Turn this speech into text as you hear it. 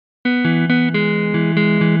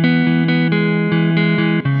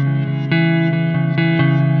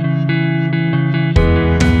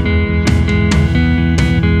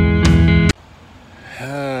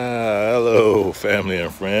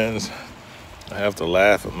I have to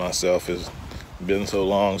laugh at myself. It's been so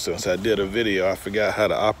long since I did a video. I forgot how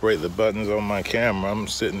to operate the buttons on my camera. I'm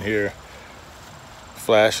sitting here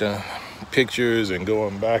flashing pictures and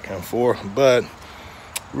going back and forth. But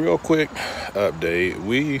real quick update.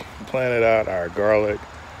 We planted out our garlic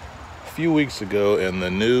a few weeks ago in the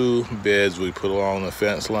new beds we put along the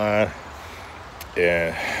fence line.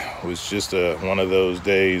 And it was just one of those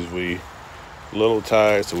days we a little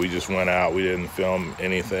tired, so we just went out. We didn't film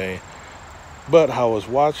anything. But I was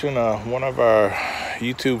watching one of our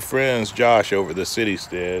YouTube friends, Josh, over at the City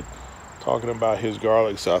Stead, talking about his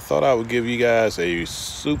garlic. So I thought I would give you guys a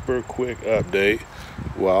super quick update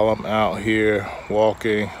while I'm out here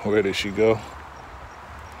walking. Where did she go?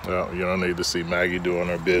 Well, you don't need to see Maggie doing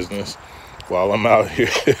her business. While I'm out here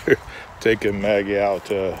taking Maggie out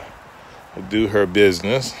to do her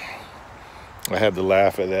business. I had to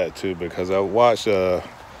laugh at that too, because I watched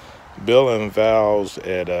Bill and Val's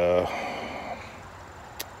at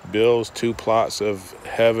Bill's Two Plots of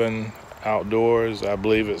Heaven Outdoors, I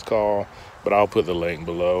believe it's called, but I'll put the link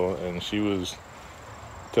below. And she was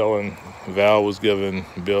telling, Val was giving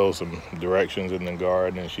Bill some directions in the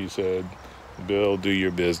garden, and she said, Bill, do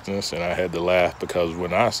your business. And I had to laugh, because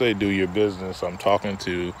when I say do your business, I'm talking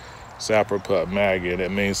to Sapper Pup Maggie, and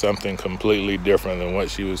it means something completely different than what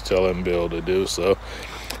she was telling Bill to do. So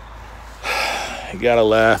you gotta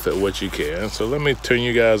laugh at what you can. So let me turn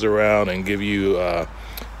you guys around and give you a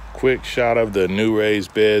quick shot of the new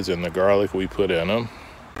raised beds and the garlic we put in them.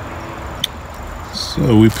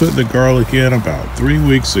 So we put the garlic in about 3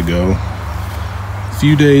 weeks ago, a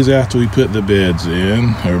few days after we put the beds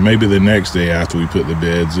in, or maybe the next day after we put the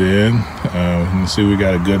beds in. You can see we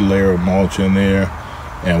got a good layer of mulch in there.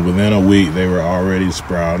 And within a week, they were already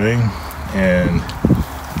sprouting. And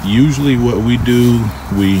usually what we do,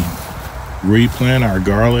 we replant our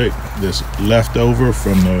garlic that's left over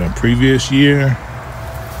from the previous year.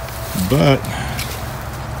 But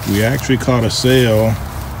we actually caught a sale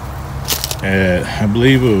at, I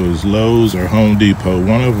believe it was Lowe's or Home Depot.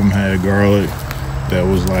 One of them had garlic that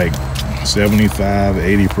was like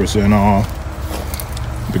 75–80% off,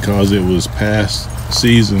 because it was past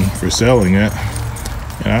season for selling it.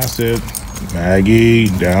 And I said, Maggie,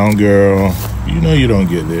 down girl. You know you don't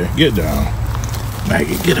get there. Get down.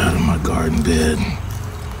 Maggie, get out of my garden bed.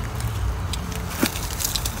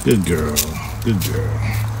 Good girl. Good girl.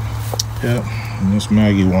 Yep. Miss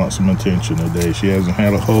Maggie wants some attention today. She hasn't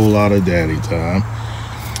had a whole lot of daddy time.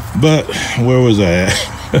 But where was I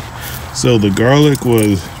at? So the garlic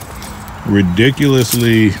was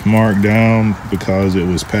ridiculously marked down because it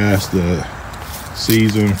was past the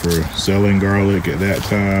season for selling garlic at that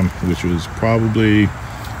time, which was probably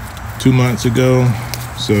 2 months ago.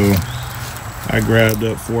 So I grabbed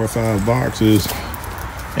up 4 or 5 boxes,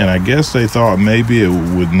 and I guess they thought maybe it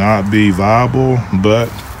would not be viable,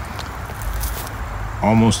 but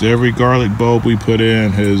almost every garlic bulb we put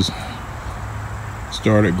in has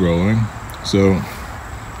started growing. So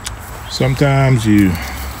sometimes you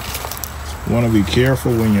want to be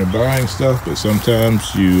careful when you're buying stuff, but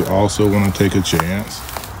sometimes you also want to take a chance.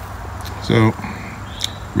 So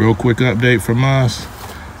real quick update from us.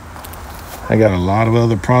 I got a lot of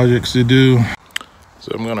other projects to do,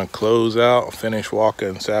 so I'm gonna close out, finish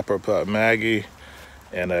walking Sapper Pup Maggie,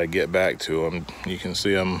 and get back to him. You can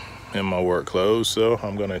see I'm in my work clothes, so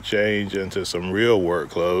I'm gonna change into some real work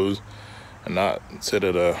clothes and not sit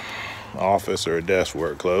at a office or a desk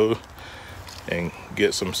work clothes, and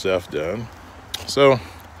get some stuff done. So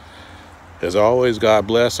as always, God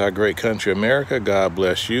bless our great country America. God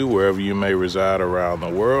bless you wherever you may reside around the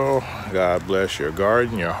world. God bless your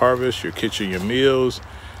garden, your harvest, your kitchen, your meals,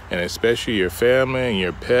 and especially your family and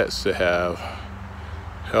your pets to have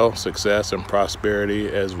health, success, and prosperity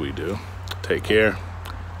as we do. Take care.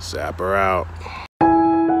 Sapper out.